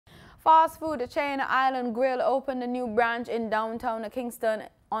Fast food chain Island Grill opened a new branch in downtown Kingston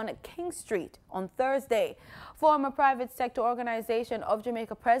on King Street on Thursday. Former private sector organization of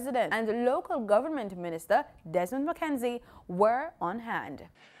Jamaica president and local government minister Desmond McKenzie were on hand.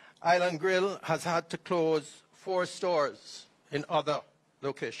 Island Grill has had to close 4 stores in other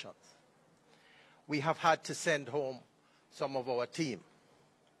locations. We have had to send home some of our team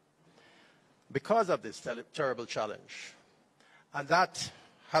because of this terrible challenge, and that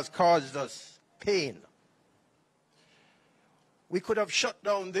has caused us pain. We could have shut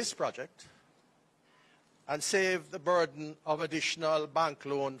down this project and saved the burden of additional bank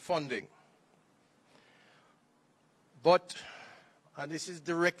loan funding. But, and this is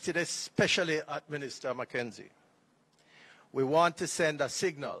directed especially at Minister McKenzie, we want to send a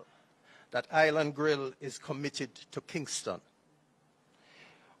signal that Island Grill is committed to Kingston.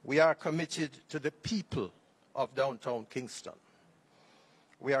 We are committed to the people of downtown Kingston.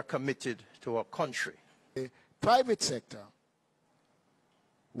 We are committed to our country. The private sector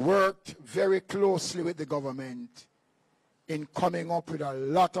worked very closely with the government in coming up with a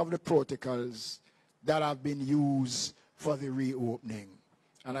lot of the protocols that have been used for the reopening.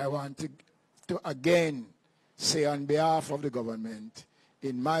 And I want to again say on behalf of the government,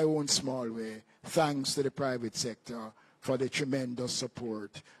 in my own small way, thanks to the private sector for the tremendous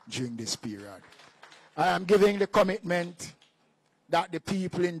support during this period. I am giving the commitment that the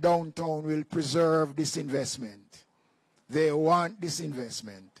people in downtown will preserve this investment. They want this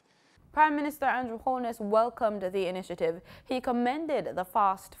investment. Prime Minister Andrew Holness welcomed the initiative. He commended the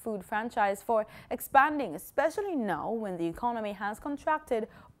fast food franchise for expanding, especially now when the economy has contracted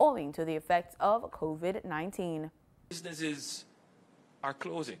owing to the effects of COVID-19. Businesses are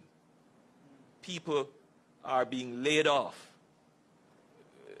closing. People are being laid off.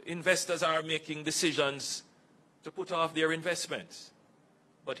 Investors are making decisions to put off their investments.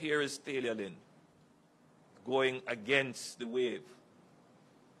 But here is Talia Lynn going against the wave,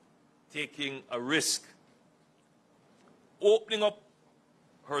 taking a risk, opening up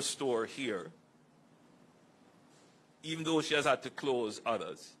her store here, even though she has had to close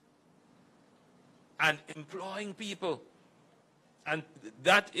others, and employing people. And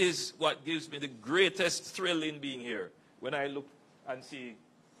that is what gives me the greatest thrill in being here. When I look and see,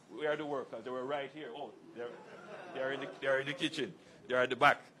 where are the workers? They were right here. Oh, they're in the kitchen. They're at the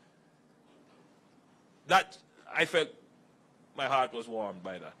back. That, I felt my heart was warmed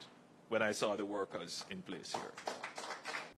by that when I saw the workers in place here.